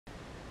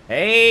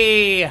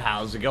Hey,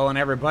 how's it going,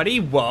 everybody?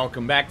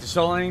 Welcome back to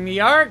Soloing the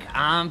Ark.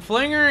 I'm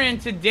Phlinger,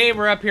 and today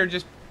we're up here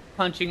just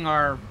punching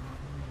our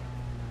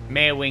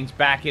Maya Wings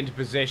back into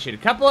position. A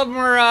couple of them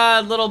are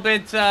a little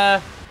bit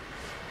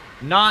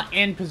not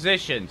in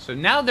position, so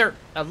now they're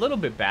a little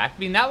bit back. I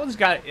mean, that one's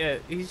got,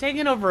 he's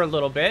hanging over a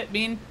little bit. I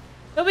mean,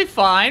 they'll be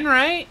fine,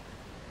 right?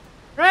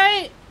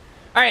 Right?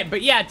 Alright,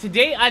 but yeah,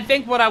 today I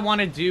think what I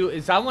want to do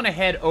is I want to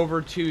head over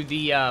to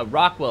the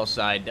Rockwell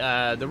side.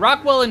 The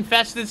Rockwell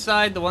infested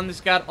side, the one that's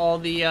got all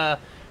the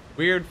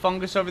weird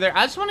fungus over there.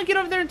 I just want to get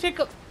over there and take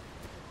a...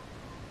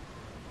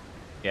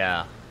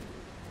 Yeah.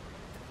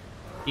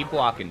 Keep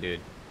walking,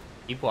 dude.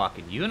 Keep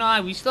walking. You and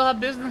I, we still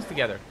have business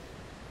together.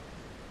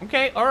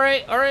 Okay,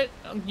 alright, alright.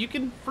 You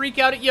can freak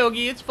out at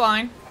Yogi, it's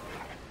fine.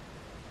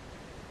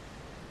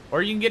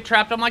 Or you can get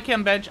trapped on my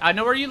chem bench. I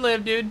know where you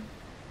live, dude.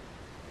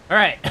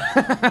 Alright,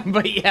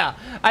 but yeah,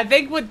 I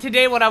think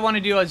what I want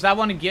to do is I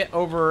want to get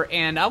over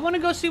and I want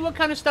to go see what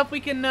kind of stuff we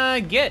can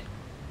get.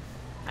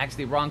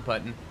 Actually, wrong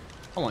button.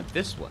 I want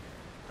this one.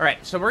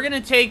 Alright, so we're going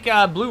to take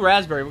blue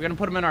raspberry, we're going to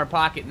put them in our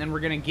pocket, and then we're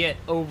going to get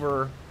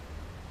over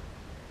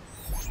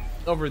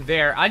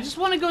there. I just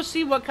want to go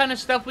see what kind of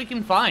stuff we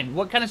can find,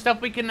 what kind of stuff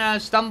we can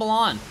stumble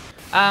on.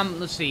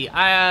 Let's see,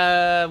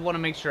 I want to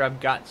make sure I've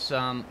got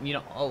some, you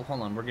know, oh,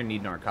 hold on, we're going to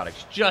need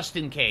narcotics just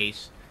in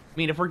case. I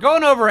mean, if we're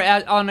going over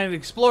on an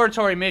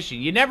exploratory mission,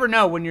 you never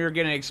know when you're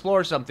going to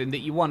explore something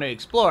that you want to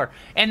explore,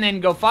 and then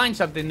go find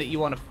something that you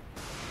want to...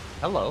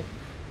 Hello?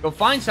 Go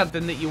find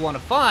something that you want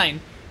to find,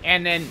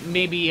 and then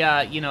maybe,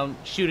 you know,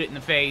 shoot it in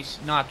the face,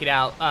 knock it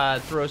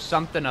out, throw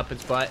something up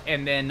its butt,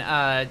 and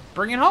then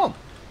bring it home.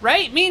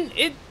 Right? I mean,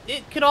 it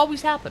could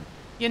always happen.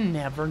 You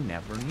never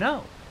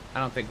know. I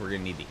don't think we're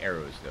going to need the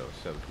arrows, though,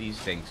 so these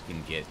things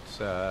can get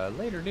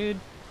later, dude.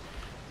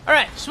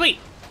 Alright, sweet.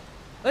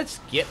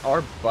 Let's get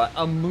our butt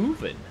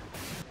a-moving.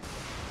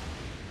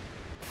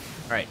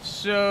 Alright,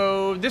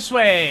 so this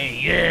way,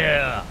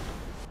 yeah!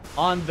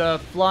 On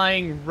the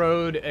flying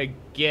road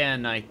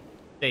again, I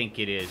think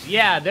it is.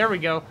 Yeah, there we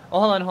go. Oh,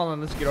 hold on,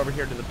 let's get over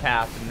here to the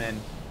path and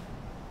then...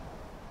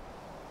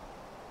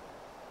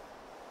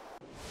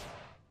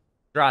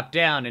 drop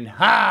down and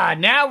ha!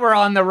 Now we're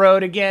on the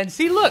road again.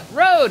 See, look,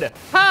 road!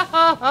 Ha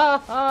ha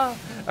ha ha!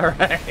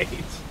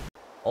 Alright.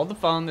 Hold the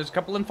phone, there's a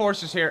couple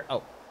enforcers here.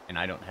 Oh. And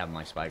I don't have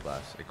my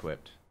spyglass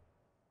equipped.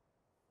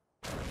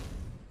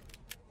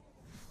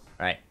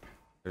 Alright.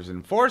 There's an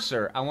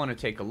enforcer. I want to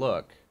take a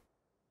look.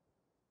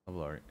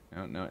 Level are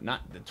you? No,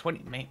 not the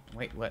 20.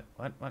 Wait, what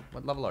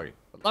level are you?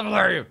 What level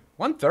are you?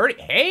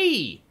 130.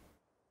 Hey!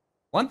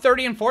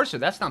 130 enforcer.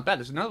 That's not bad.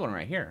 There's another one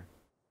right here.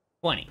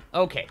 20.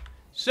 Okay.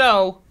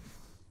 So,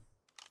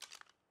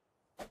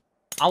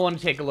 I want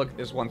to take a look at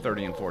this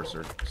 130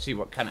 enforcer. See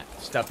what kind of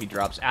stuff he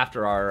drops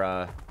after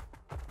our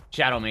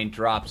Shadow Mane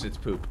drops its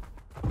poop.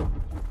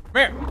 Come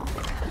here.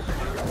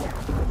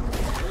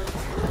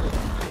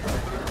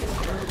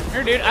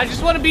 Here, dude. I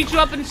just want to beat you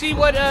up and see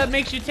what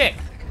makes you tick.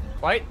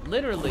 Quite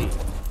literally.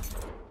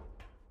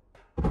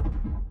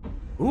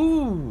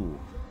 Ooh.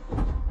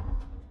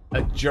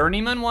 A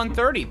Journeyman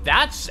 130.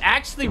 That's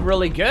actually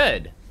really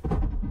good.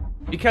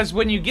 Because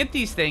when you get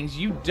these things,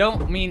 you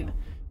don't mean...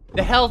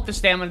 The health, the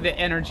stamina, the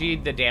energy,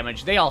 the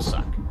damage, they all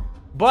suck.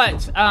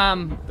 But,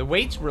 the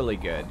weight's really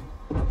good.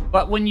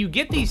 But when you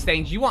get these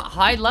things, you want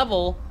high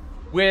level...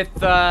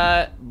 with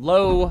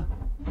low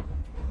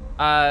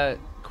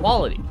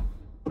quality.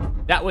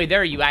 That way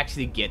there you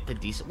actually get the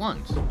decent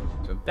ones.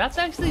 So that's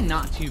actually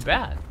not too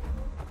bad.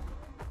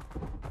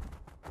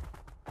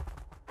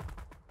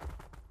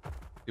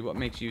 See what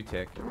makes you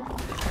tick.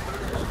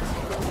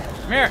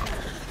 Come here.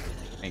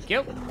 Thank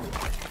you.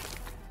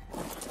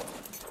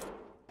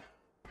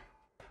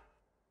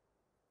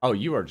 Oh,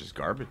 you are just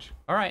garbage.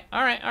 Alright,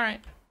 alright, alright.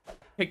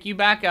 Pick you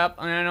back up.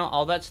 I know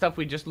all that stuff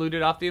we just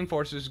looted off the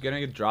enforcers is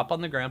gonna drop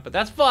on the ground, but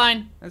that's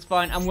fine. That's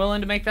fine. I'm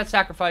willing to make that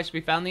sacrifice.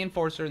 We found the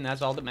enforcer, and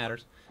that's all that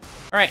matters.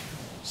 All right.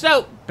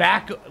 So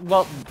back.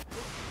 Well,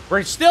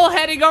 we're still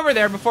heading over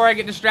there before I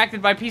get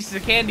distracted by pieces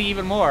of candy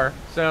even more.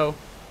 So, all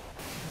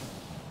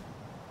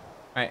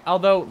right.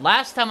 Although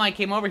last time I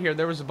came over here,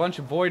 there was a bunch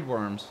of void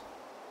worms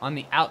on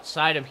the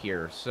outside of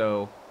here.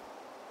 So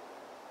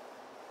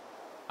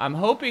I'm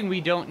hoping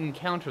we don't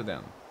encounter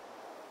them.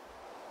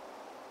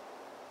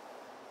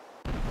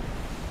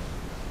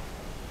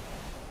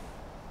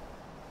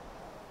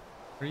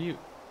 Are you?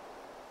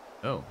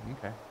 Oh,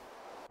 okay.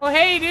 Well,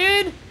 hey,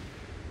 dude!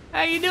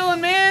 How you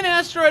doing, man?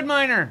 Asteroid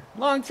Miner.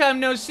 Long time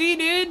no see,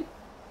 dude.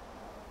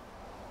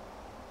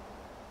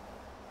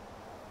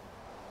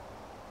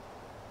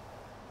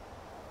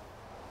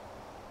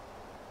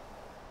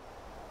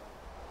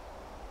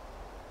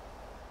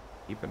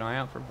 Keep an eye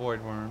out for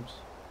void worms.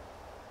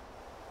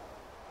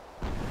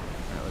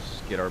 Alright, let's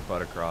just get our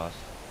butt across.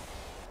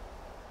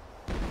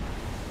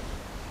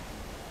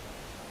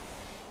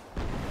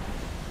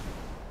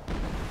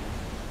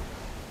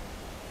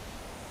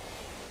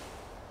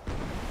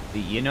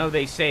 You know,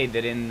 they say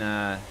that in,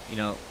 you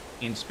know,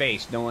 in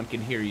space, no one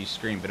can hear you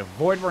scream. But if a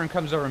void worm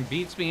comes over and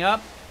beats me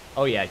up,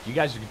 oh yeah, you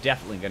guys are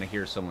definitely going to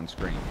hear someone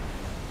scream.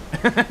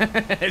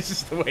 It's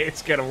just the way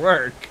it's gonna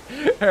work.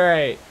 All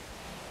right.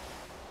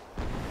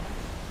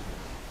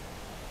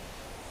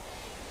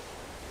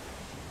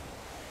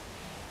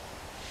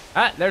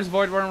 Ah, there's a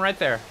void worm right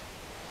there.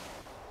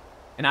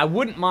 And I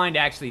wouldn't mind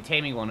actually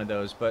taming one of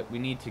those, but we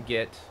need to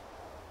get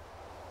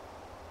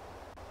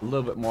a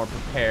little bit more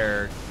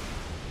prepared.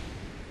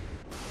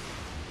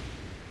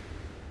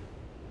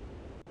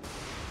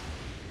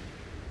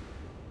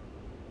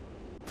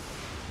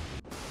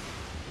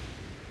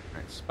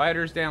 Alright,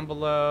 spiders down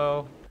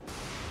below.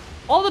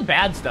 All the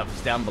bad stuff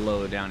is down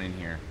below, down in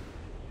here.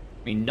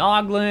 I mean,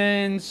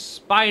 noglins,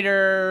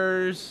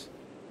 spiders,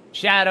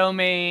 shadow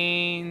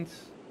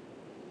mains,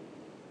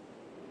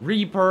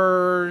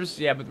 reapers.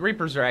 Yeah, but the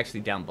reapers are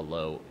actually down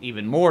below.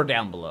 Even more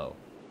down below.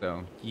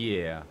 So,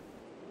 yeah.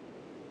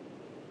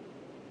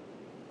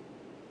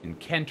 And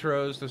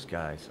Kentros, those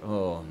guys.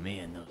 Oh,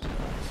 man, those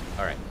guys.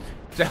 Alright.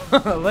 So,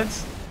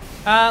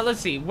 let's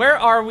see. Where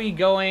are we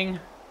going?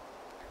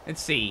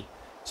 Let's see.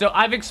 So,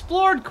 I've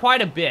explored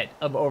quite a bit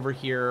of over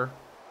here.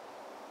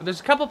 But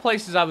there's a couple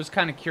places I was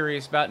kind of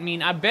curious about. I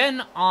mean, I've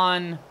been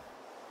on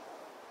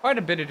quite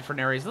a bit of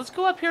different areas. Let's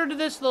go up here to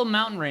this little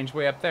mountain range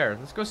way up there.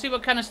 Let's go see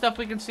what kind of stuff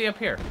we can see up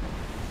here.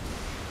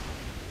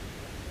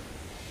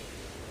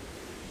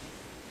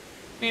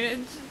 I mean,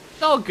 it's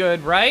all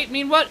good, right? I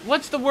mean,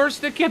 what's the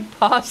worst that could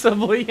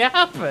possibly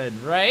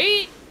happen,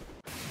 right?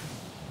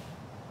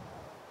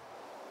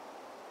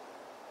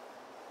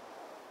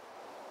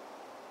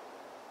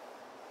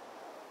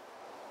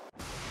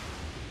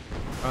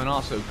 Oh, and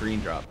also green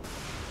drop.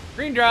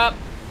 Green drop!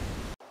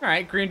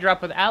 Alright, green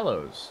drop with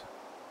aloes.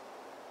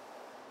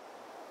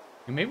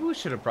 Maybe we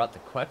should have brought the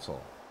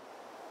Quetzal.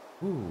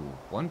 Ooh,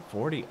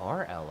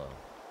 140R aloe.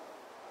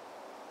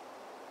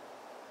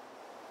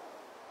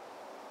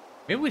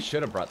 Maybe we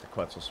should have brought the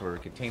Quetzal so we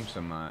could tame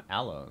some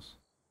aloes.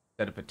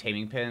 Set up a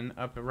taming pen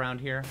up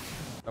around here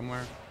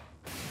somewhere.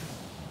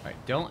 Alright,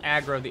 don't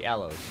aggro the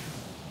aloes.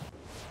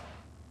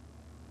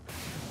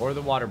 Or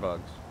the water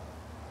bugs.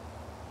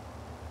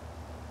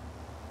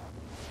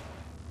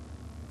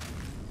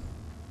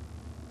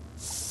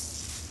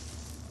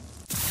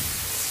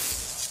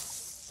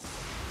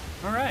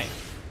 Alright.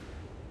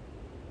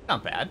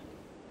 Not bad.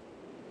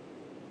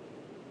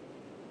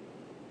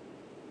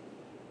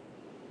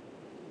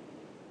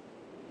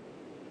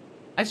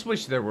 I just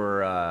wish there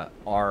were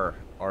R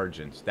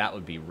Argents. That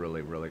would be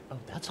really, really... Oh,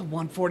 that's a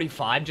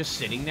 145 just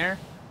sitting there?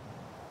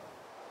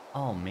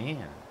 Oh,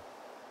 man.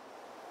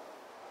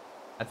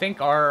 I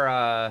think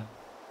our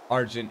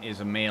Argent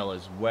is a male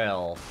as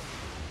well.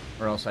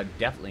 Or else I'd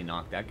definitely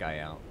knock that guy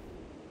out.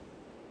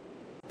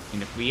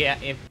 And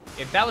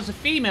if that was a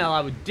female,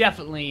 I would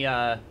definitely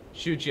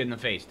shoot you in the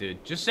face,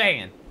 dude. Just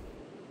saying.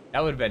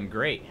 That would have been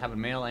great. Have a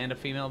male and a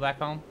female back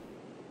home.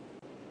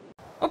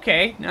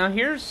 Okay, now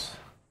here's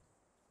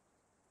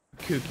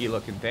a kooky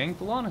looking thing.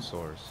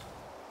 Volanosaurs.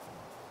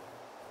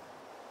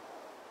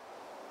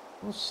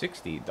 Level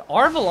 60. The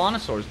R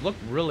Volanosaurs look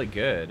really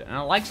good. And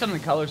I like some of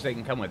the colors they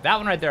can come with. That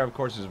one right there, of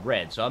course, is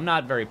red. So I'm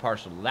not very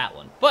partial to that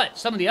one. But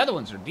some of the other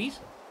ones are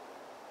decent.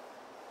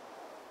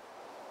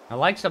 I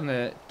like some of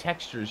the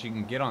textures you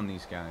can get on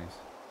these guys.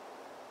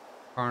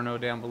 Carno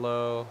down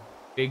below.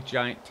 Big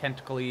giant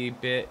tentacly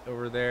bit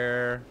over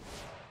there.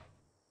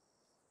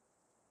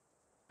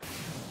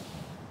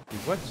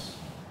 What's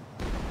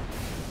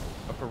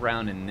up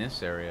around in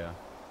this area?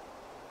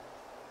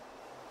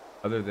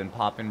 Other than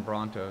poppin'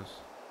 Brontos.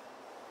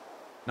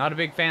 Not a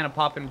big fan of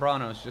poppin'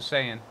 Brontos, just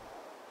saying.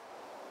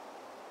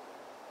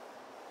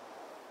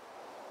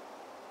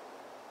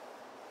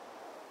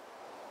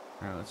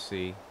 Alright, let's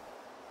see.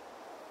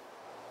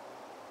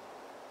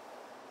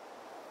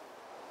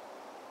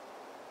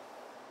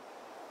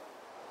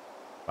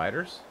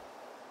 Spiders?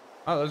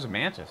 Oh, there's a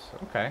mantis.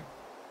 Okay.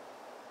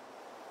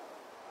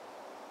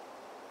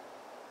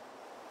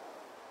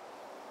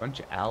 Bunch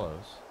of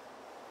aloes.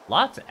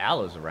 Lots of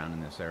aloes around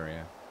in this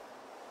area.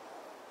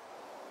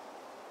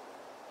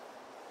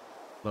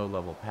 Low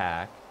level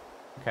pack.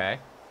 Okay.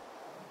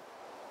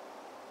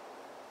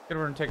 Get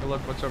over and take a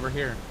look what's over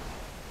here.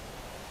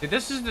 See,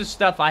 this is the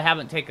stuff I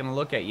haven't taken a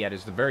look at yet,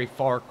 is the very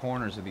far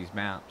corners of these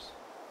maps.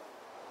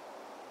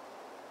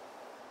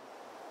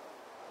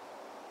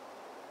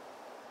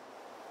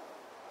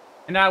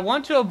 And I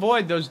want to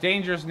avoid those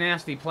dangerous,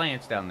 nasty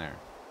plants down there.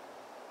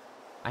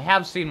 I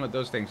have seen what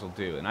those things will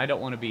do, and I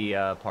don't want to be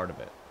part of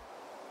it.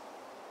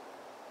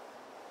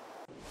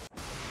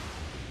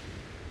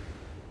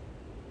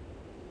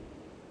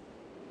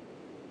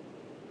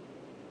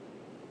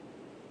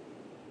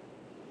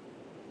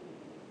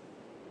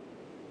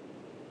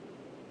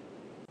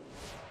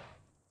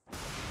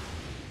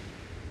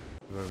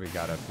 What do we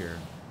got up here?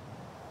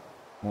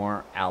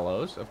 More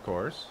aloes, of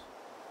course.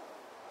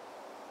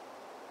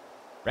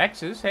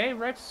 Rexes. Hey,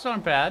 Rexes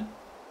aren't bad.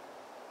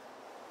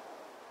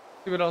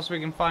 See what else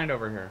we can find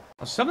over here.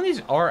 Well, some of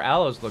these R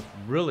aloes look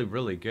really,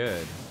 really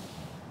good.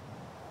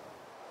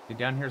 See,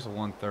 down here's a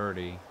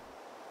 130.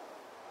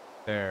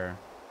 There.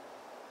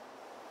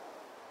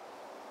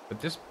 But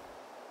this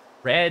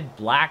red,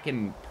 black,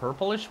 and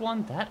purplish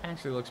one. That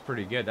actually looks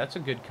pretty good. That's a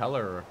good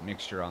color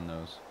mixture on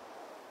those.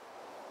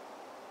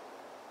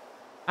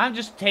 I'm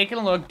just taking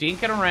a look,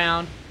 dinking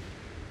around.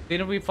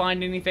 Seeing if we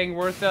find anything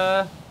worth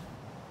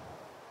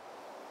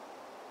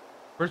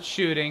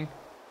shooting.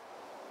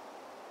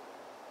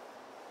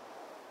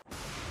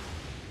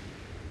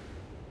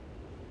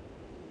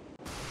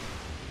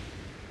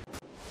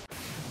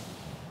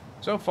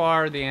 So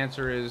far, the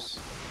answer is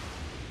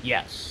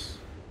yes.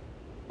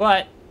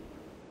 But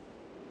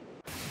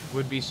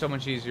would be so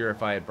much easier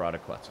if I had brought a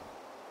Quetzal.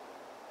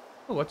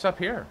 Oh, what's up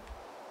here?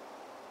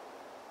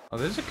 Oh,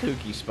 there's a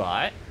kooky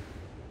spot.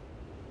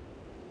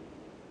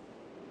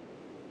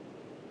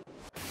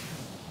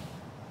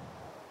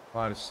 A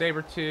lot of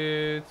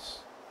saber-tooths.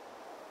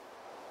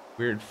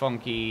 Weird,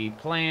 funky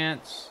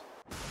plants.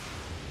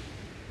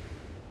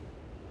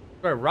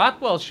 Boy,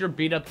 Rockwell sure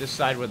beat up this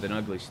side with an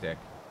ugly stick.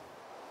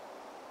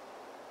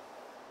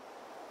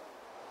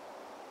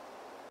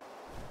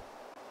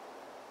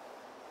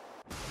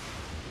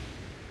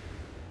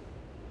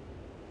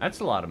 That's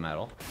a lot of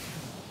metal.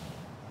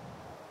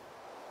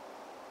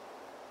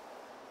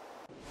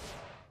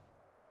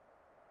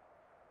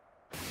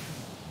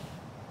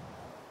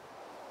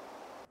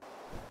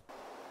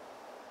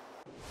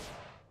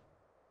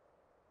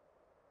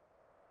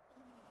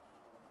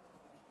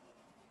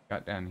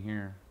 Got down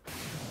here.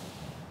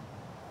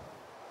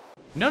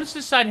 Notice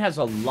this side has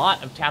a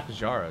lot of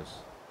Tapajaras.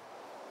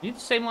 You the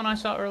same one I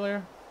saw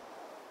earlier?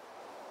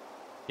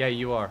 Yeah,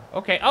 you are.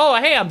 Okay. Oh,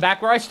 hey, I'm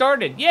back where I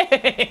started.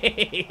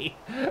 Yay!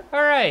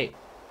 All right.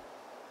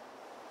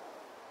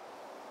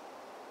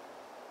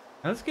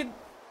 Now let's get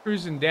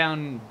cruising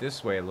down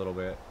this way a little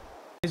bit.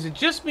 Is it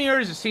just me, or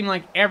does it seem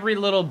like every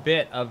little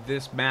bit of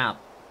this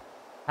map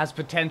has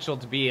potential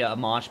to be a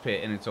mosh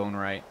pit in its own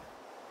right?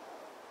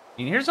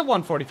 I mean, here's a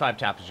 145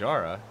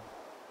 Tapajara.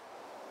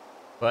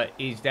 But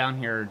he's down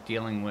here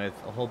dealing with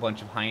a whole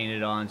bunch of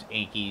hyenodons,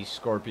 Ankies,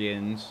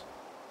 scorpions,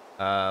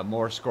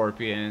 more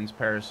scorpions,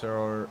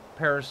 parasaurs,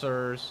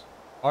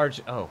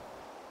 oh.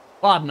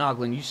 Bob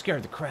Noglin, you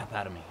scared the crap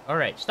out of me.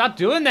 Alright, stop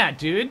doing that,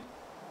 dude.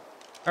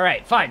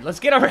 Alright, fine, let's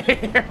get over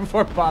here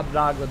before Bob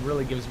Noglin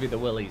really gives me the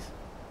willies.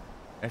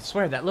 I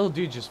swear, that little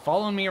dude just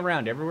following me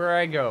around everywhere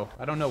I go.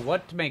 I don't know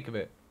what to make of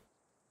it.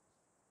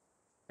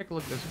 Take a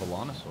look at this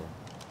Velonosaur.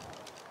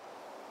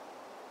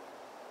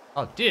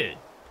 Oh, dude.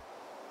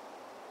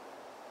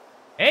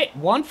 Hey,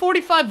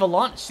 145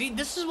 Velonosaur. See,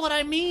 this is what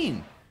I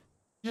mean.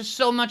 Just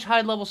so much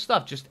high-level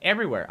stuff just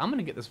everywhere. I'm going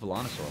to get this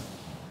Velonosaur,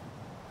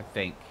 I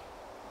think.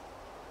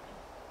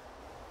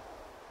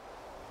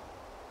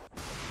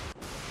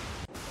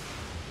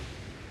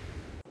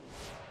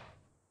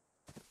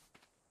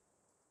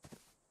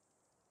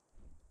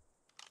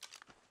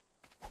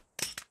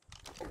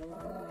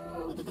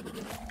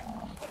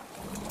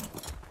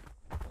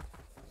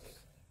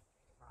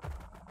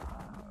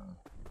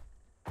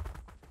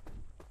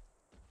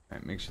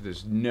 Alright, make sure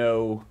there's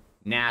no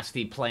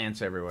nasty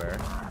plants everywhere.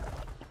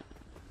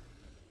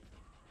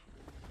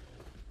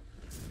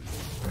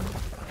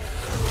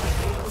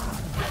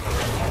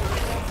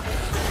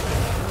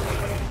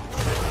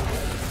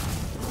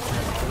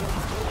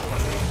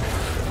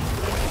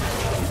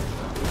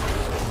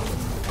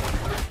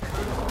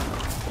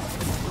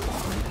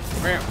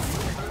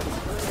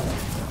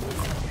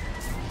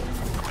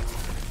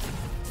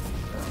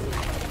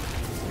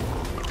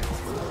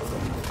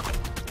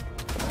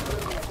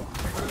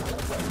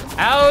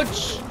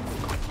 Ouch!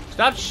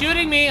 Stop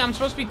shooting me! I'm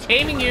supposed to be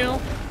taming you!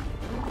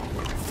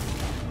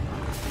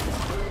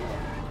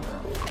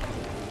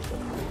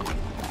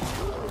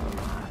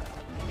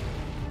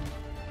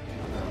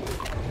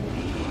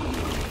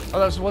 Oh,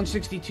 that was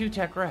 162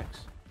 Tech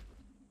Rex.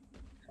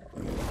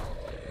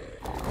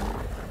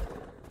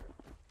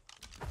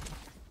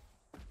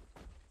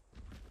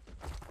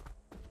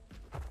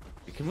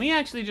 Can we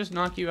actually just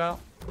knock you out?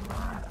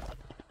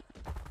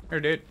 Here,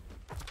 dude.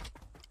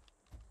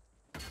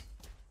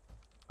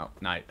 Oh,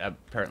 no,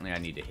 apparently I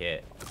need to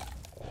hit.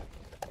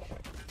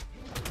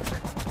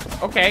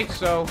 Okay,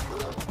 so...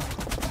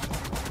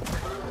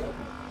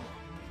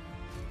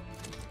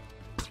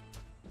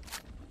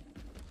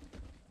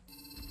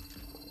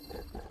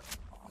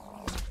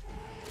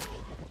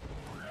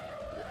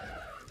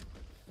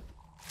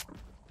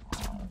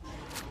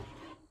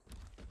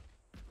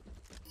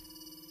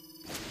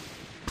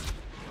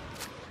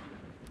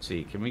 Let's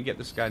see, can we get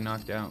this guy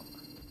knocked out?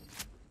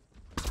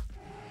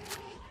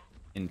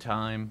 In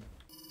time.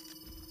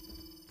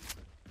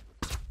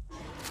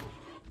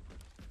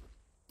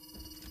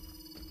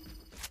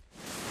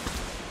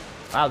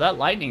 Wow, that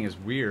lightning is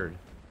weird.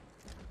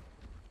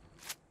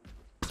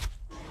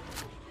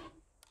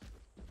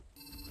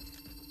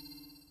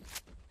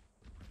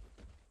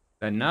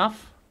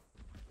 Enough?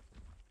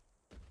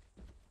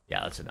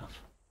 Yeah, that's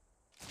enough.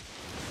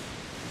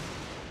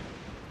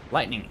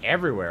 Lightning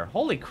everywhere.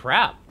 Holy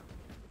crap.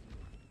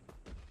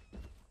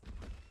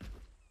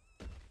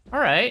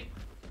 Alright.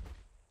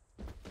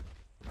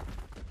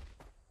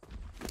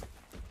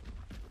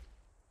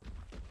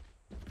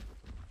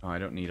 Oh, I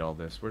don't need all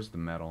this. Where's the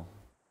metal?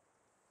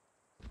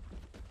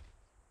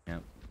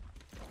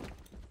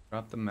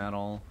 Drop the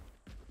metal.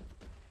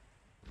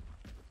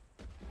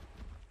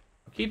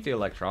 I'll keep the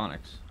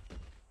electronics.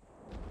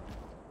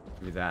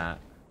 Do that.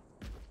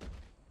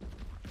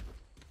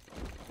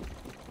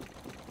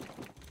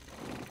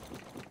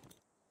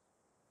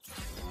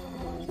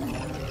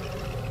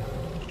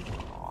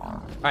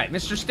 Alright,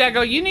 Mr.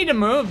 Stego, you need to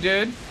move,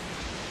 dude.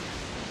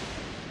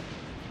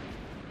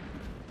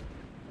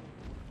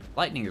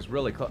 Lightning is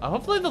really close.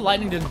 Hopefully the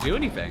lightning doesn't do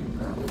anything.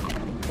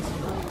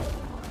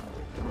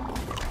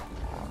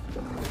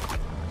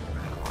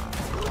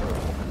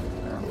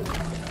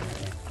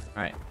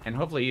 Alright, and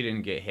hopefully you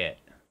didn't get hit.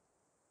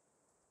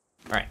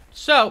 Alright,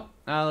 so,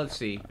 let's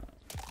see.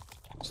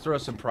 Let's throw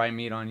some prime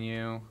meat on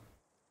you.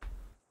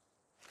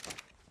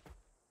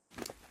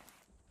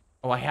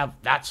 Oh,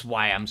 that's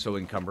why I'm so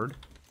encumbered.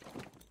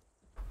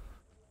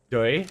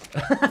 Doy.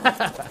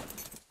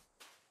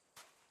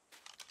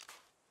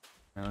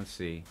 Now let's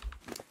see.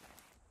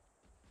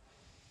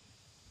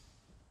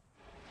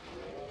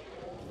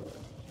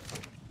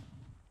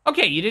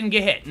 Okay, you didn't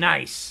get hit.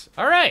 Nice.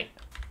 All right.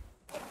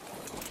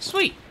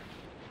 Sweet.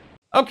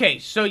 Okay,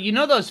 so you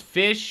know those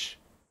fish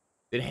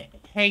that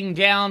hang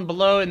down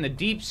below in the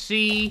deep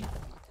sea?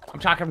 I'm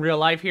talking real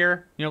life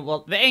here. You know,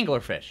 well, the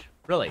anglerfish,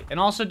 really. And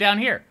also down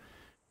here.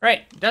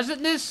 Right,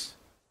 doesn't this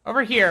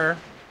over here,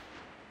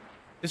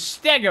 the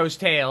Stego's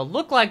tail,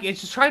 look like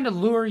it's just trying to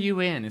lure you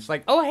in? It's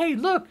like, oh, hey,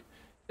 look.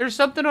 There's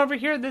something over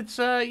here that's,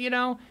 you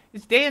know,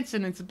 it's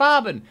dancing, it's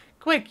bobbing.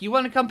 Quick, you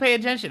want to come pay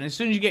attention. As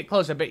soon as you get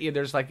close, I bet you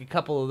there's like a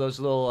couple of those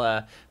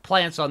little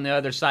plants on the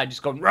other side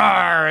just going,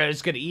 roar, and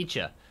it's going to eat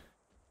you.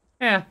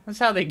 Yeah, that's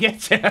how they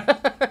get you.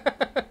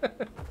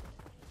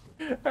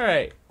 All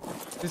right.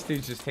 This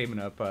dude's just taming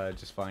up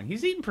just fine.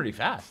 He's eating pretty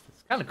fast.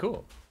 It's kind of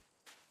cool.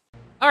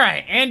 All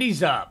right,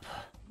 Andy's up.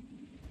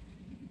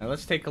 Now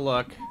let's take a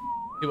look,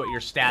 see what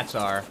your stats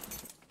are.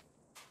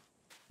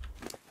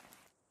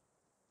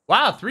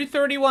 Wow,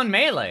 331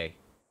 melee.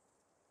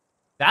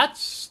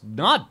 That's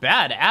not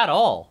bad at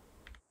all.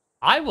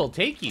 I will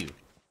take you.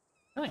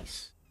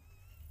 Nice.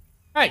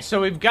 Alright, so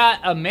we've got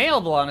a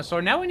male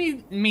Velonosaur. Now we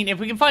need, I mean, if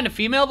we can find a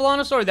female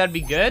Velonosaur, that'd be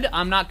good.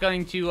 I'm not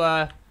going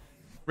to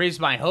raise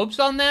my hopes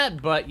on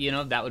that, but, you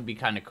know, that would be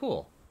kind of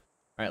cool.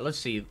 Alright, let's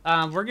see.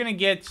 We're going to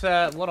get,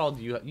 what all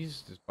do you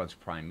use? Just a bunch of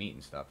prime meat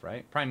and stuff,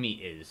 right? Prime meat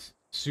is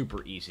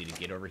super easy to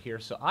get over here,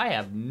 so I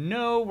have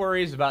no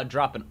worries about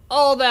dropping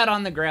all that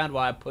on the ground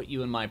while I put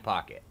you in my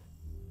pocket.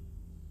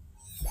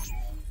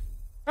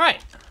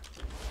 Alright.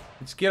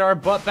 Let's get our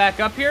butt back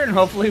up here, and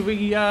hopefully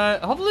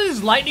hopefully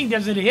this lightning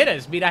doesn't hit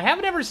us. I mean, I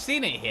haven't ever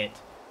seen it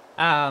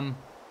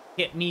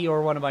hit me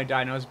or one of my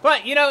dinos,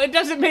 but, you know, it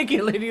doesn't make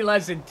it any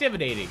less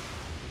intimidating.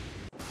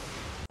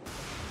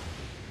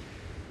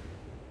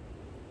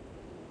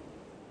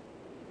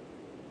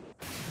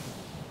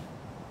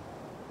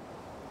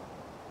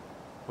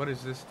 What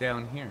is this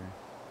down here?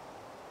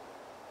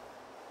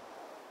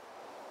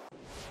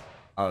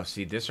 Oh,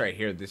 see, this right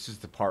here, this is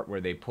the part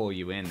where they pull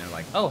you in. They're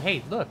like, oh,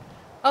 hey, look.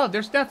 Oh,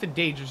 there's nothing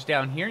dangerous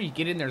down here. You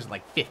get in, there's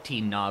like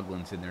 15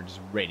 Noglins in there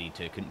just ready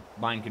to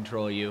mind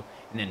control you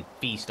and then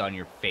feast on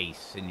your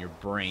face and your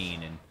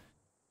brain and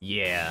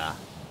yeah.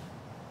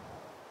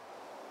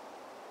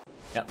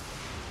 Yep.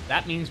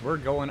 That means we're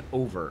going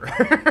over.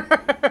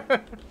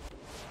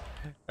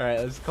 All right,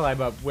 let's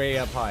climb up way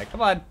up high.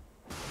 Come on.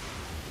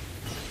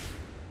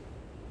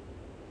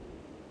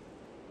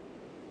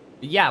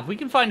 Yeah, if we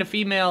can find a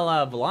female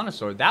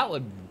Velonosaur, that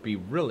would be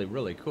really,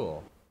 really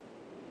cool.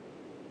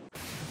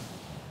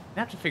 I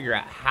have to figure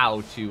out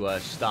how to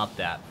stop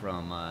that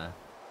from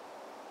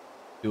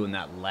doing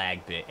that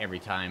lag bit every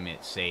time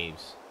it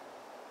saves.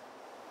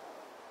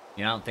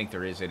 You know, I don't think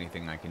there is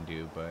anything I can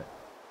do, but...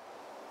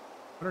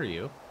 What are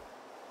you? Is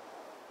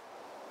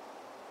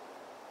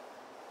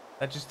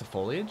that just the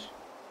foliage?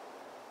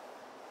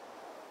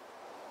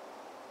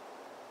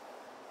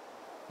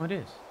 What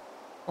is?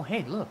 Oh,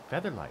 hey, look,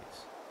 feather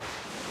lights.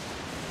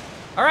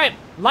 All right,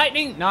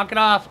 lightning, knock it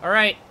off. All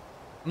right,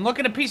 I'm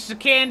looking at pieces of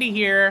candy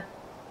here.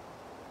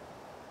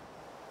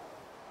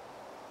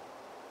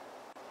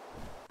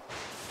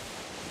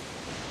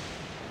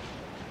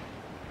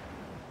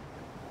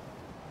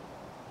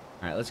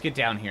 All right, let's get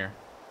down here.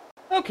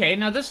 Okay,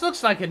 now this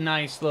looks like a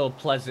nice little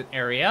pleasant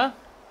area.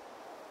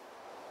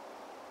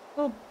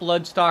 Little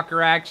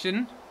Bloodstalker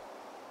action.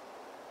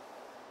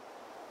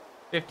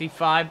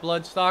 55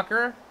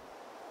 Bloodstalker.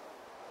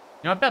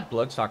 You know, I bet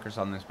Bloodstalkers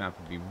on this map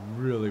would be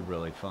really,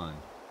 really fun.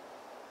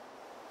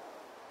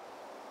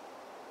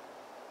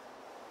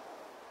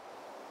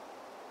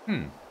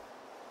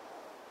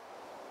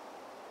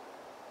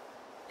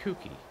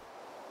 Kooky.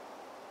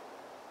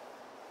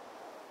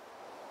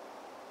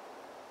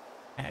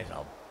 There's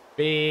a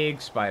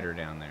big spider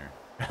down there.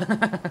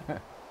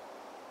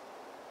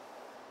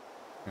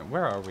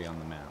 Where are we on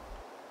the map?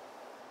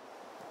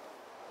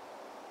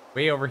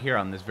 Way over here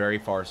on this very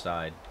far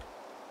side.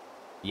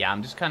 Yeah,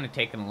 I'm just kind of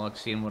taking a look,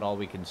 seeing what all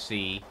we can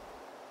see.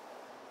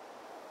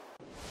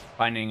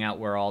 Finding out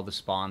where all the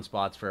spawn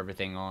spots for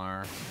everything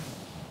are.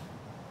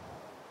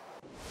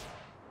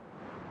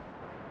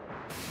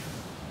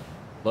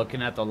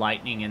 Looking at the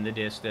lightning in the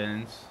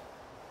distance.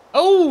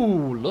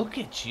 Oh, look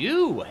at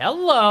you.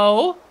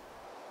 Hello.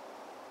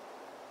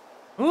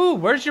 Ooh,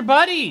 where's your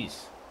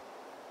buddies?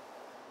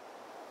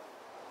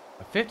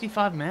 A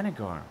 55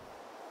 Manigarm.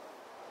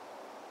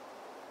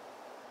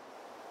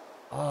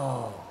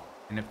 Oh,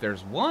 and if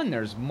there's one,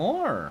 there's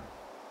more.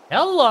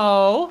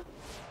 Hello.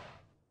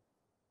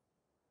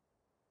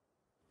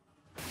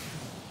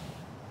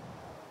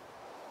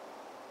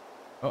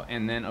 Oh,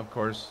 and then, of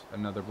course,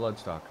 another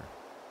Bloodstalker.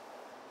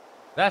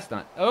 That's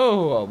not...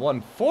 Oh, a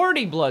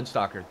 140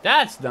 Bloodstalker.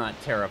 That's not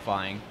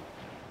terrifying.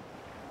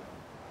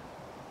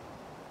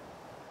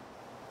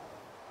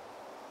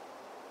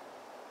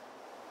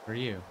 Who are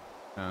you?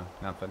 Oh,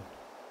 nothing.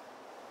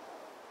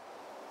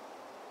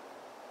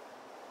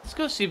 Let's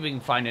go see if we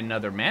can find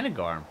another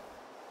Manigarm.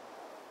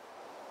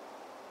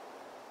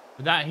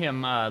 Without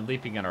him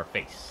leaping in our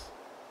face.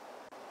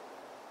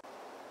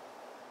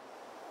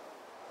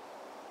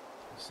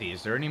 Let's see,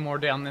 is there any more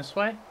down this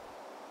way?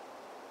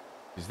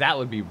 Because that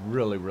would be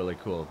really, really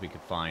cool if we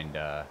could find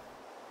a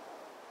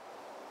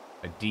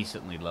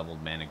decently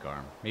leveled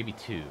Manigarm. Maybe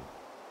two.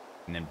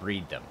 And then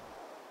breed them.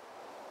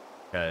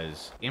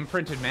 Because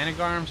imprinted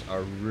Manigarms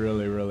are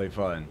really, really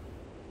fun.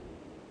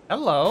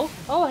 Hello.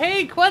 Oh,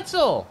 hey,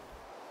 Quetzal.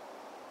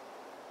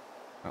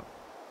 Oh.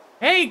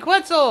 Hey,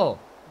 Quetzal.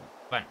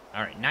 Fine.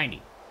 All right,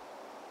 90.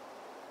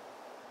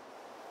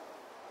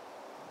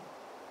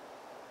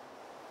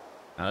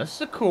 Now, this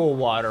is a cool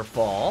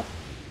waterfall.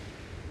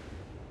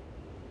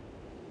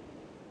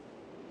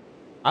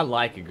 I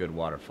like a good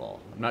waterfall.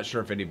 I'm not sure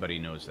if anybody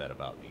knows that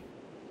about me.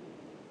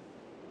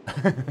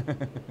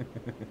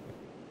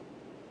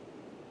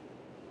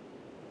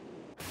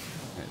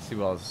 Let's see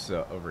what else is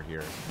over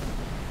here.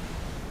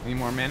 Any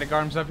more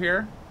Manigarms up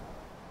here?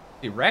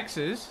 See,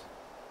 Rexes.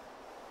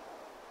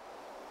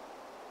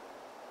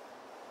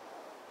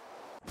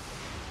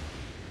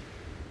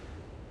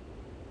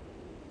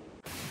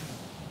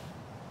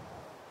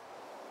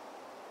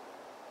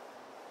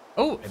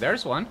 Oh,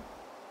 there's one.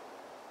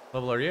 What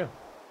level are you?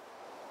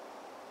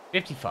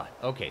 55.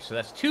 Okay, so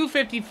that's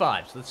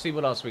 255s. Let's see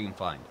what else we can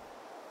find.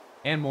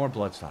 And more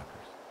Bloodstalkers.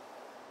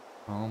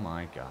 Oh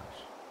my gosh.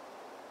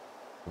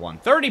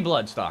 130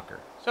 Bloodstalker.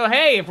 So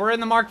hey, if we're in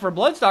the market for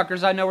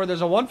Bloodstalkers, I know where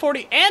there's a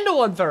 140 and a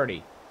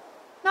 130.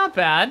 Not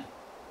bad.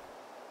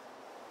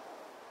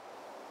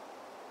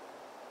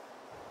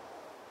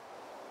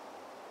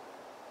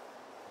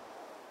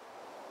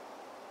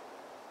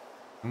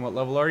 And what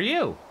level are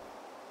you?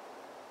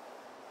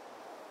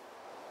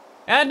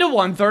 And a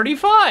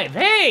 135.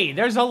 Hey,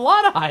 there's a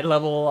lot of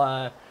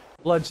high-level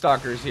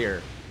Bloodstalkers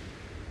here.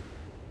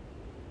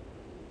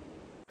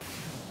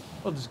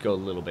 We'll just go a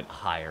little bit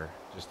higher,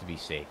 just to be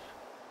safe.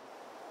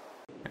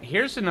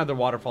 Here's another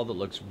waterfall that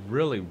looks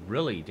really,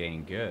 really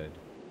dang good.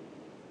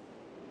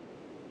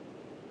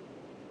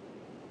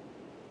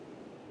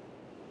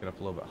 Get up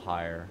a little bit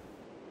higher.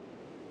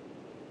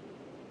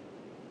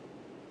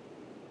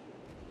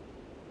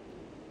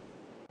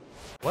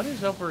 What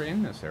is over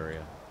in this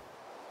area?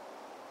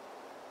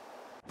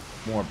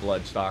 More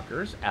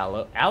Bloodstalkers.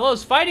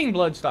 Aloe's fighting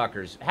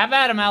Bloodstalkers. Have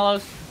at him,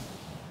 Aloes.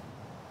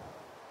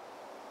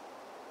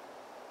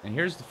 And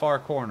here's the far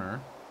corner.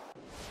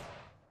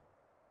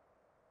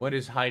 What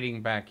is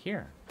hiding back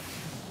here?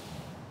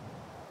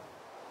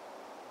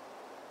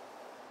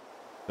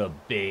 The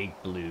big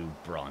blue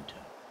Bronto.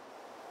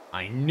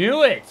 I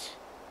knew it!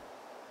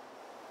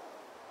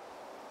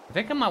 I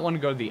think I might want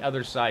to go to the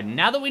other side.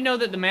 Now that we know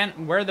that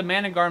where the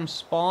Manigarms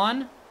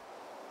spawn,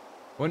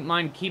 wouldn't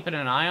mind keeping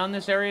an eye on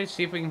this area,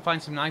 see if we can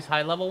find some nice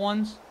high-level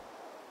ones.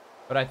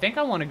 But I think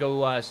I want to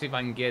go see if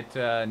I can get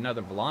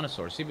another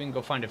Velonosaur. See if we can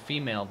go find a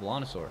female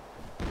Velonosaur.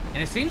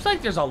 And it seems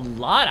like there's a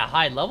lot of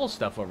high-level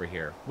stuff over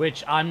here,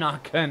 which I'm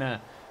not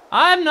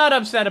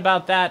upset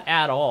about that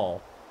at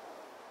all.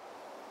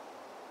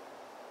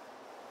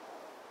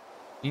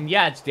 And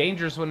yeah, it's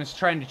dangerous when it's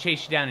trying to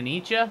chase you down and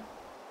eat you,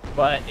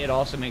 but it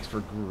also makes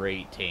for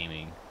great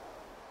taming.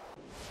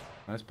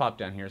 Let's pop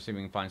down here, see if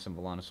we can find some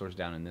Velonosaurs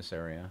down in this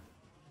area.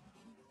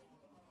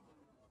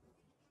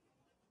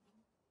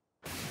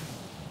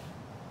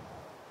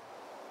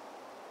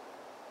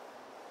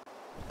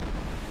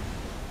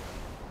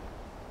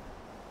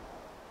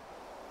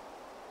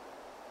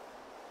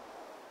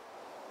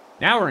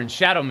 Now we're in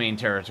Shadowmane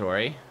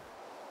territory.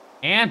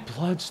 And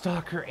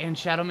Bloodstalker and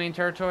Shadowmane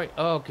territory?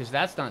 Oh, because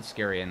that's not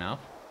scary enough.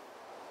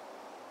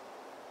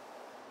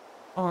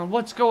 Oh, and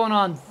what's going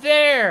on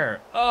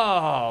there?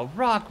 Oh,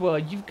 Rockwell,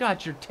 you've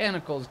got your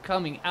tentacles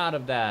coming out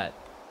of that.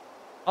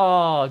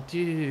 Oh,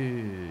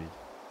 dude.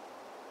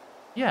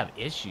 You have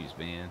issues,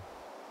 man.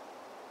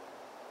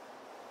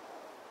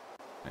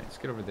 Alright, let's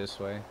get over this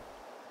way.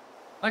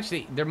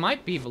 Actually, there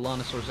might be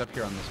Velonosaurs up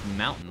here on this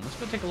mountain. Let's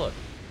go take a look.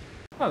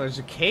 Oh, there's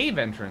a cave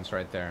entrance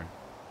right there.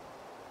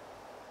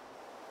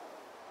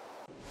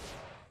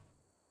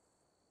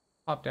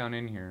 Pop down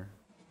in here.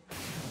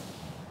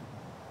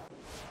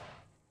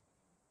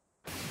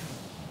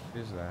 What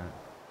is that?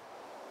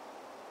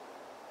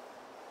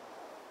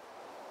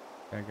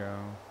 There you go.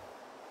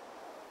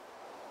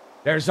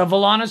 There's a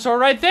Velonosaur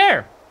right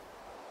there!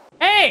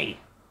 Hey!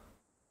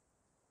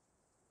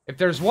 If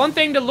there's one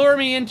thing to lure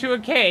me into a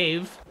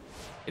cave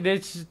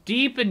that's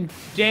deep and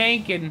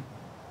dank and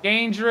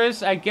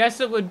dangerous, I guess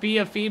it would be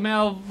a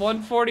female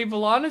 140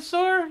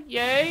 Velonosaur?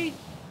 Yay!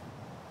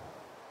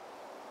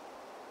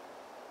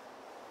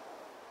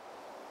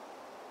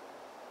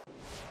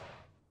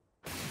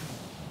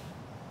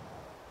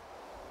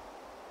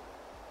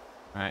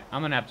 Alright,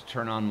 I'm gonna have to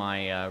turn on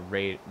my,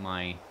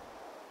 my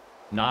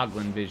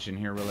Noglin vision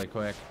here really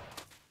quick.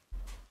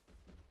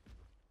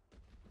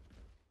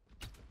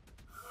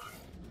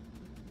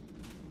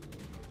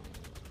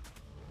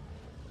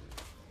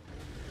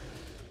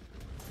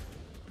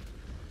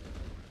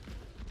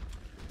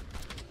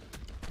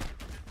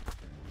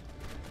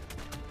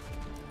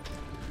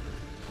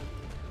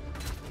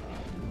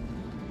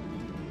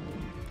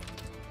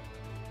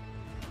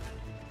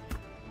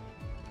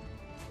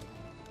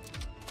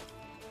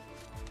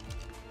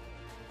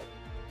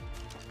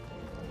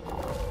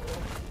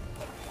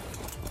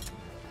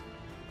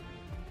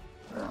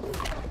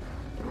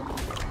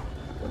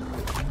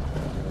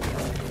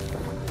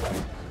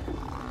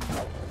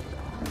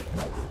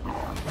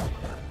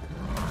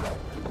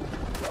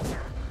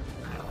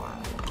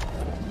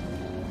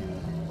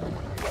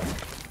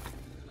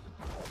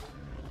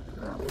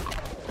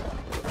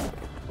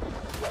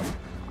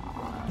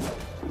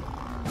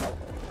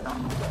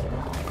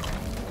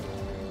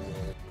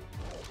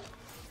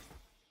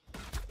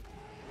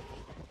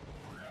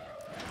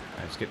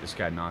 Let's get this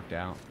guy knocked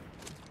out.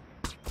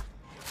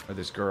 Or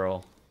this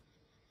girl.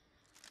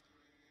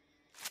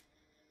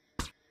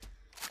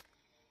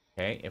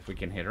 Okay, if we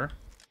can hit her.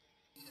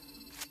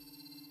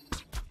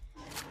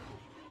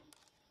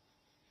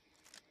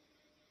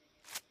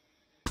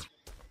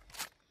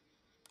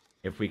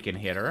 If we can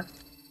hit her.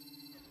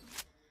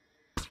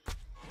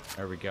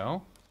 There we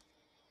go.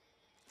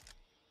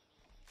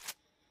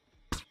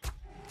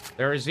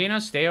 There is Xena.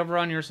 Stay over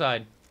on your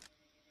side.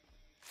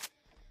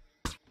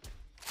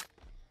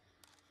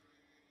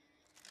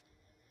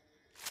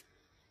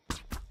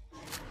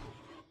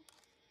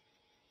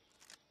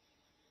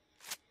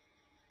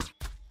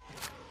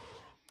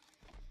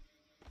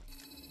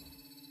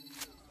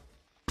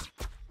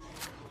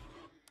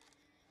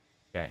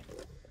 Okay.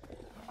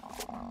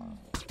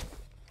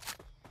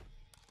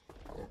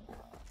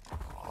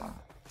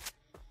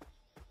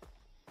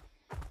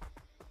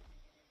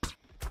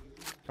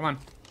 Come on.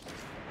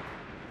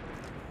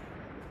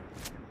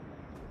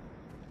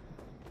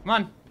 Come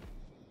on.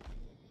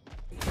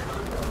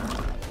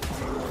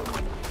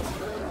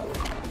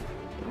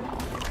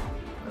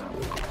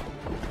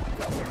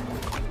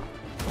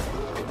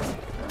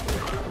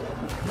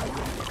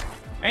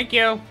 Thank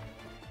you.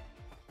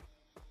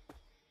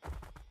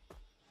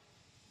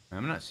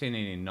 I'm not seeing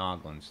any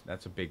Noglins.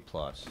 That's a big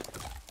plus.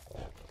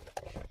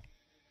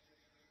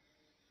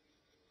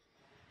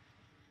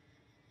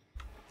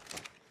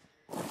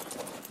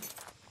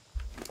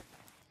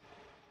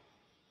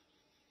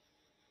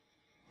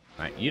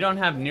 Alright, you don't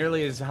have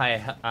nearly as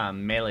high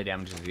melee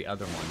damage as the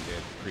other one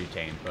did,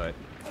 pre-tame, but...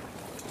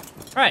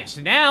 Alright,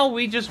 so now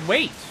we just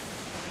wait.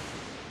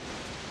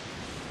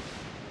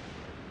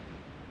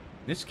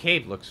 This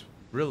cave looks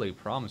really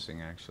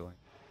promising, actually.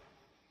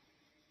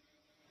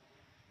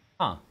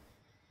 Huh.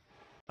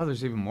 Oh,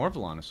 there's even more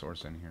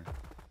Velonosaurs in here.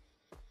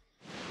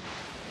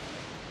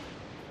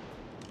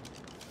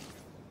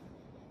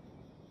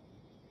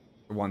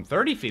 The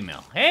 130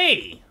 female.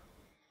 Hey!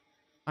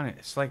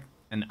 It's like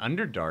an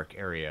Underdark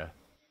area.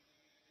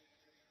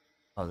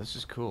 Oh, this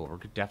is cool. We're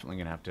definitely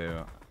gonna have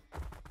to...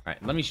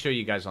 Alright, let me show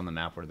you guys on the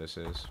map where this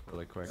is,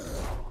 really quick.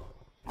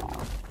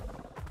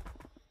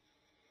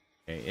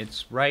 Okay,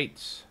 it's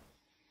right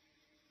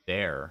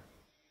there.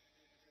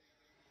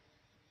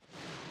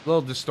 A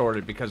little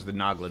distorted because of the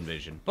Noglin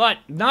vision. But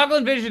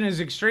Noglin vision is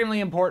extremely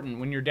important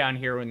when you're down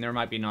here when there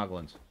might be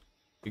Noglins.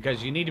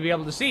 Because you need to be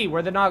able to see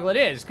where the Noglin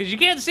is. Because you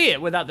can't see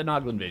it without the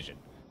Noglin vision.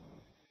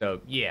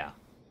 So, yeah.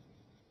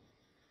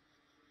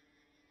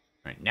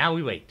 Alright, now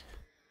we wait.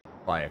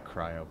 Buy a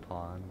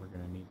cryopod. We're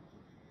gonna need...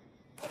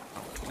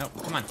 Oh, no,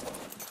 come on.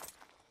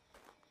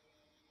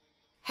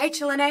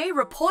 HLNA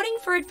reporting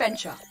for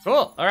adventure.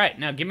 Cool. Alright,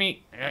 now give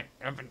me...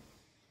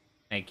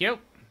 Thank you.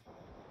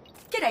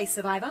 G'day,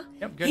 Survivor.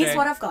 Yep, good Here's day.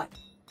 what I've got.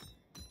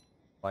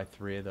 Buy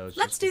 3 of those.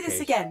 Let's do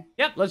this again.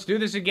 Yep, let's do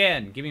this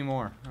again. Give me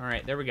more.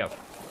 Alright, there we go.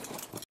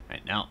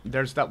 Alright, now,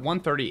 there's that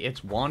 130.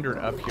 It's wandered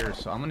up here,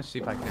 so I'm gonna see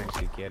if I can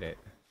actually get it.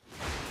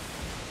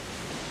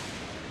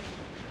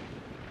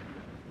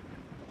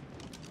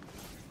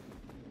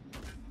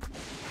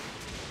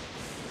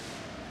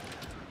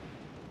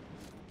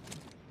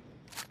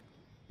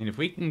 And if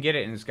we can get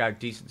it and it's got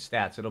decent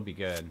stats, it'll be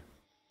good.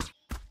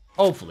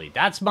 Hopefully.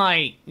 That's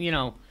my, you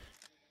know...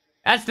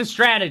 That's the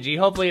strategy.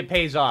 Hopefully it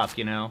pays off,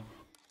 you know?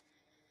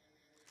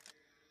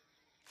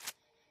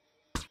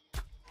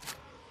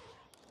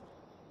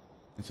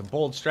 It's a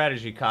bold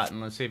strategy,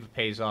 Cotton. Let's see if it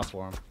pays off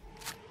for him.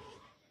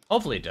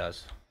 Hopefully it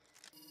does.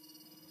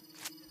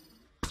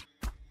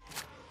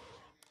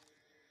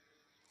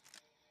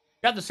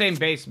 Got the same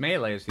base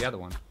melee as the other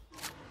one.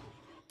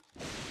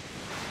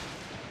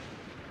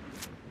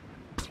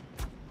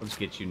 Let's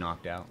get you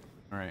knocked out.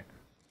 Alright.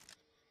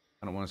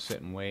 I don't want to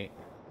sit and wait.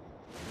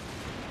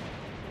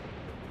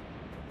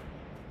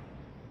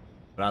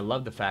 But I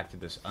love the fact of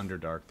this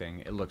Underdark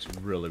thing. It looks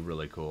really,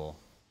 really cool.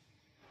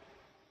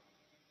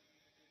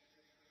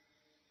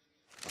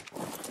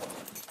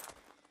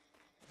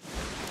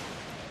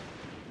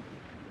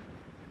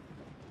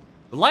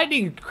 The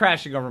lightning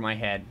crashing over my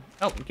head.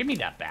 Oh, give me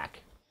that back.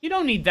 You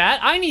don't need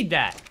that. I need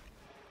that.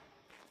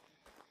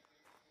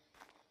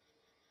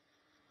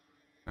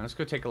 Now let's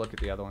go take a look at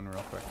the other one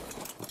real quick.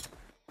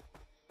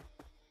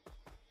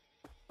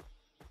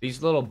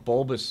 These little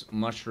bulbous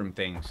mushroom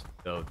things,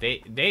 though,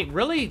 they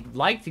really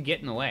like to get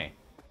in the way.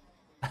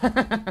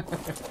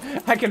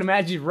 I can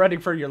imagine running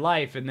for your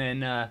life and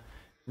then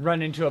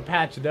run into a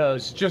patch of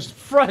those. Just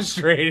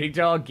frustrating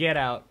to all get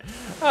out.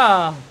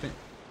 Oh.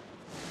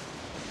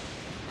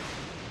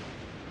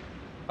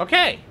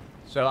 Okay,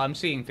 so I'm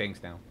seeing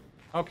things now.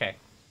 Okay.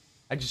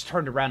 I just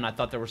turned around and I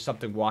thought there was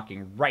something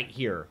walking right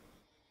here.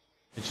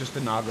 It's just the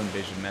Noglin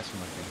vision messing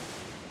with me.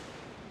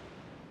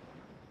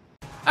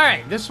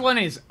 Alright, this one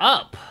is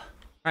up.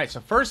 Alright,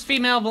 so first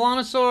female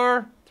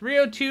Velonosaur.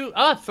 302.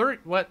 Ah,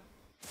 what?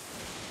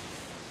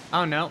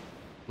 Oh, no.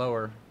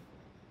 Lower.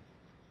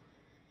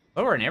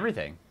 Lower in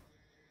everything.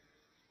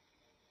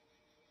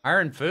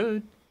 Higher in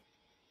food.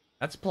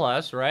 That's a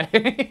plus, right?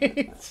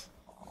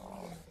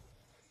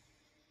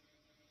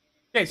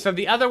 Okay, so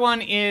the other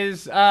one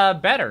is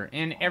better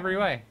in every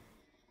way.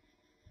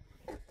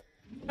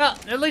 Well,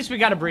 at least we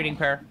got a breeding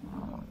pair.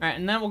 Alright,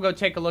 and then we'll go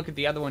take a look at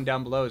the other one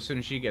down below as soon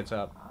as she gets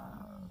up.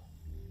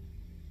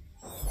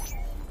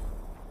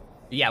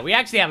 Yeah, we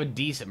actually have a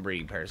decent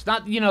breeding pair. It's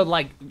not, you know,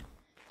 like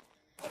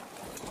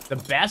the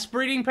best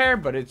breeding pair,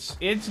 but it's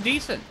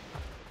decent.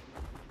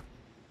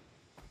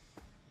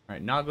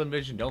 Alright, Noglin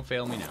vision, don't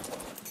fail me now.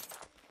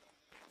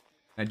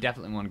 I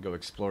definitely want to go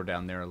explore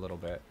down there a little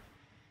bit.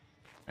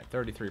 Alright,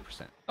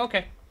 33%. Okay.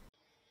 Okay,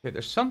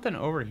 there's something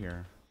over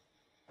here.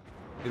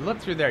 If you look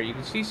through there, you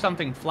can see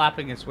something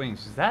flapping its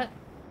wings. Is that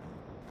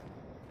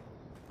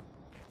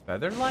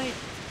Featherlight?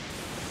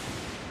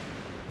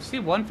 I see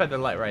one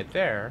Featherlight right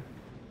there.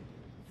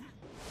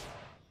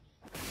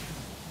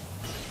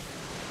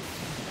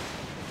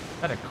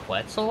 Is that a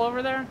Quetzal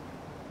over there?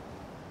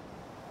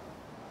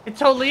 It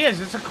totally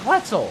is. It's a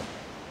Quetzal.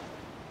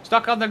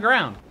 Stuck on the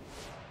ground.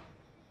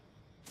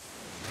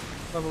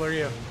 What level are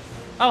you?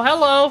 Oh,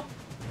 hello.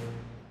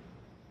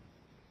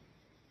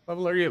 What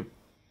level are you?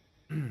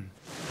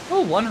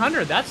 Oh,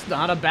 100. That's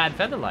not a bad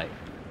Featherlight.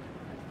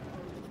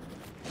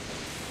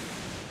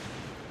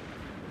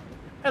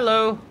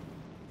 Hello.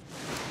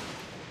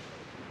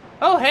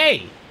 Oh,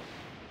 hey.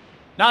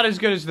 Not as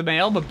good as the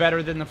male, but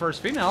better than the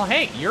first female.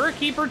 Hey, you're a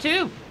keeper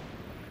too.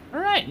 All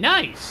right,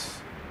 nice.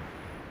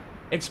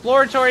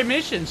 Exploratory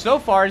mission so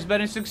far has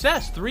been a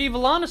success. 3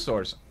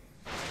 Velonosaurs.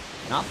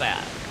 Not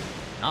bad.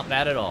 Not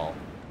bad at all. All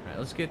right,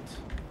 let's get...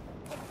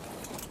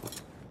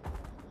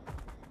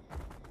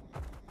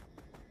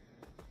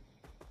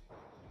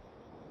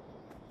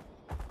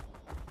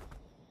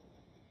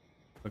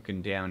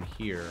 Looking down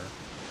here.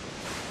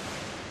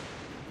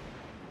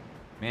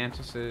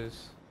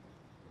 Mantises.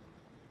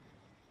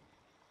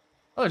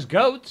 Oh, there's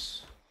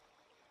goats.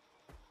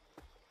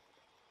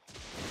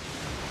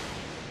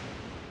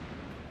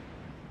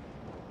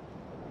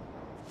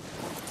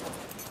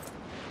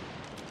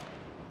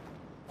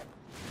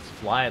 Let's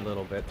fly a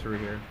little bit through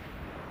here.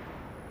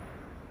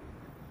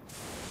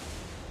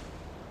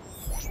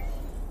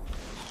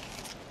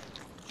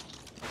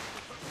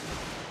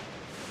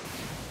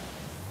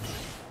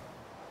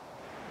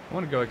 I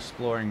want to go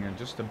exploring in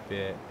just a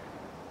bit.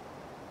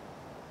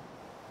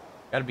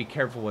 Gotta be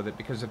careful with it,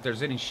 because if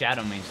there's any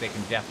shadow mains, they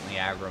can definitely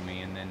aggro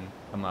me and then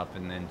come up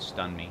and then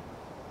stun me.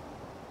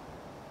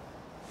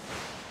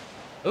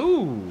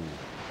 Ooh!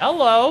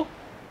 Hello!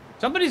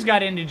 Somebody's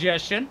got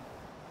indigestion.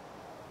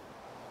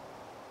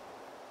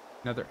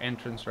 Another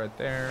entrance right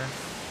there.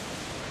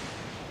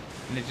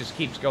 And it just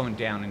keeps going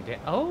down and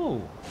down.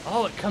 Oh!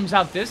 Oh, it comes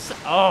out this...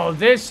 Oh,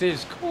 this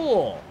is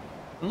cool!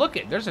 Look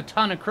it, there's a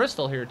ton of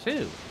crystal here,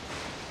 too.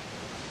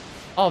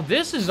 Oh,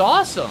 this is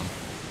awesome!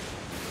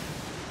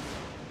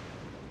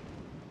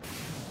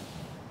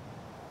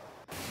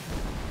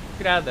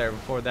 Get out of there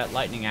before that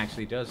lightning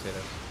actually does hit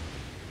us.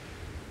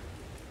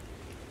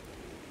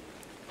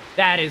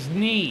 That is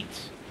neat!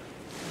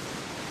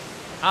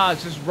 Ah,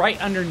 it's just right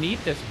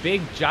underneath this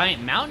big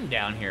giant mountain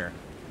down here.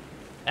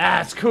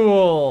 That's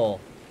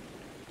cool!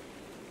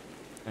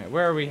 Alright,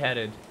 where are we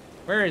headed?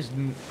 Where is...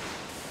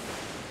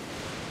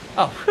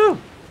 Oh, whew!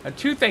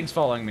 2 things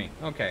following me.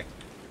 Okay.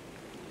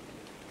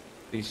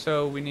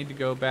 So we need to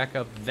go back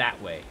up that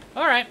way.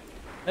 Alright,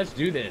 let's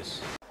do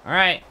this.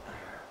 Alright.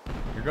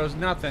 Here goes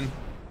nothing.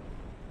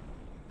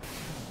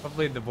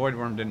 Hopefully the void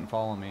worm didn't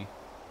follow me.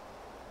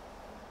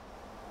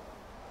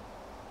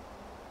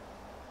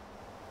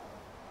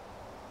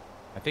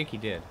 I think he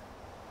did.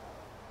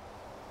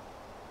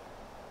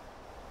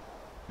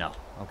 No,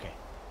 okay.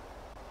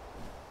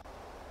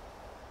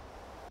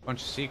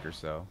 Bunch of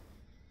seekers, though.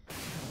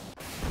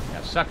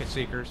 Yeah, suck it,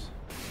 seekers.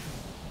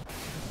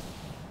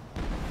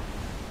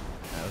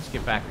 let's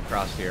get back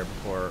across here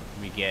before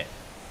we get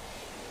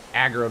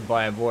aggroed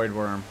by a void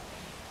worm.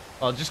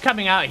 Well, just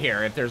coming out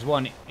here, if there's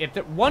one,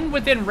 one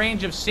within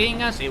range of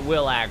seeing us, it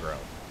will aggro.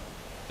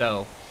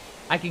 So,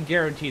 I can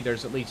guarantee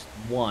there's at least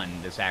one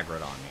that's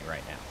aggroed on me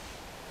right now.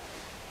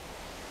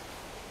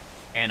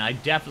 And I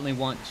definitely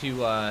want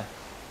to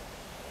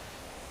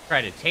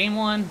try to tame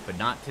one, but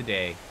not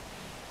today.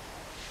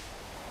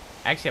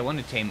 Actually, I want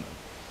to tame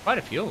quite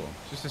a few of them,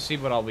 just to see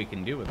what all we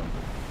can do with them.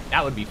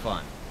 That would be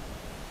fun.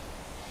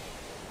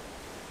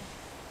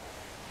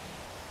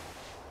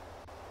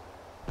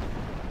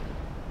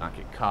 Not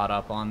get caught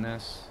up on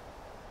this.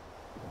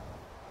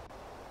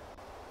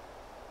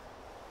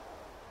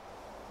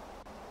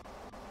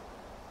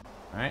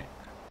 Alright.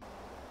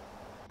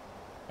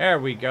 There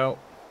we go.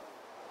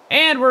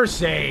 And we're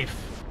safe.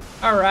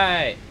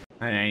 Alright.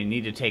 And I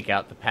need to take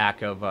out the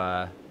pack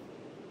of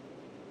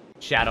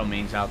shadow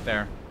mains out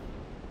there.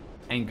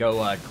 And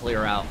go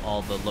clear out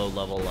all the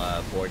low-level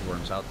void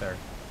worms out there.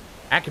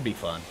 That could be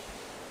fun.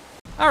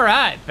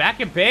 Alright, back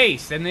at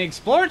base. And the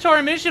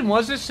exploratory mission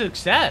was a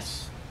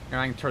success. Here,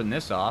 I can turn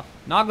this off.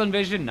 Noggin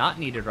vision not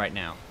needed right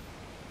now.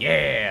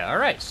 Yeah,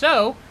 alright.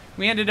 So,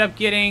 we ended up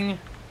getting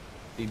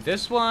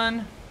this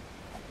one.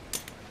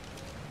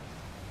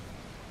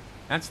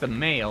 That's the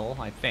male,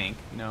 I think.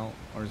 No,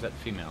 or is that the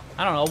female?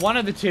 I don't know, one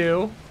of the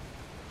two.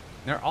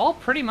 They're all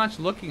pretty much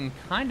looking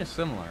kind of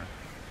similar.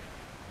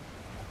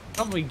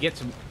 Probably get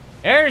some...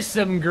 There's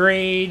some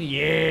green,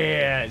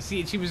 yeah!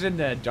 See, she was in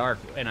the dark,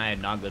 and I had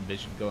Noggin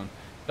vision going,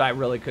 so I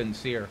really couldn't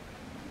see her.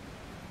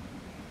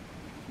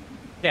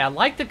 Yeah, I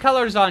like the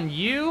colors on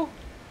you,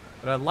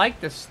 but I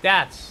like the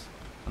stats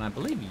on, I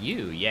believe,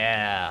 you.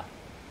 Yeah.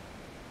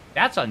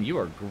 Stats on you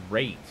are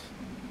great.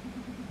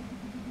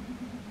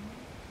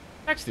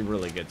 Actually,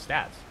 really good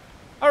stats.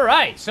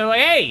 Alright, so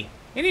hey,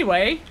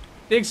 anyway,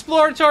 the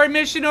exploratory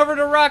mission over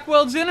to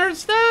Rockworld's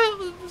Innards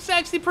was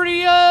actually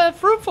pretty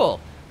fruitful.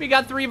 We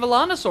got 3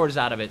 Volanosaurs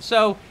out of it.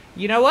 So,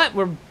 you know what?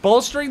 We're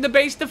bolstering the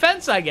base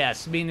defense, I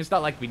guess. I mean, it's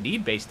not like we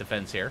need base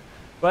defense here.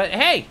 But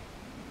hey,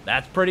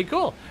 that's pretty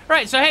cool. All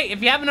right, so hey,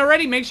 if you haven't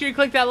already, make sure you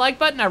click that like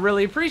button. I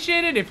really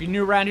appreciate it. If you're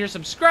new around here,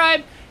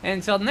 subscribe. And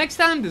until next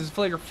time, this is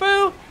Phlinger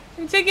Phoo.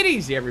 And take it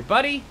easy,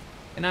 everybody.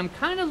 And I'm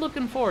kind of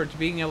looking forward to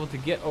being able to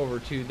get over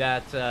to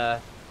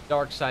that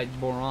dark side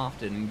more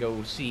often and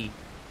go see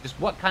just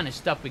what kind of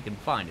stuff we can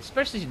find.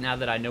 Especially now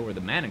that I know where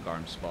the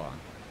Managarms spawn.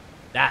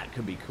 That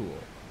could be cool.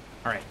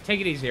 Alright, take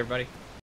it easy, everybody.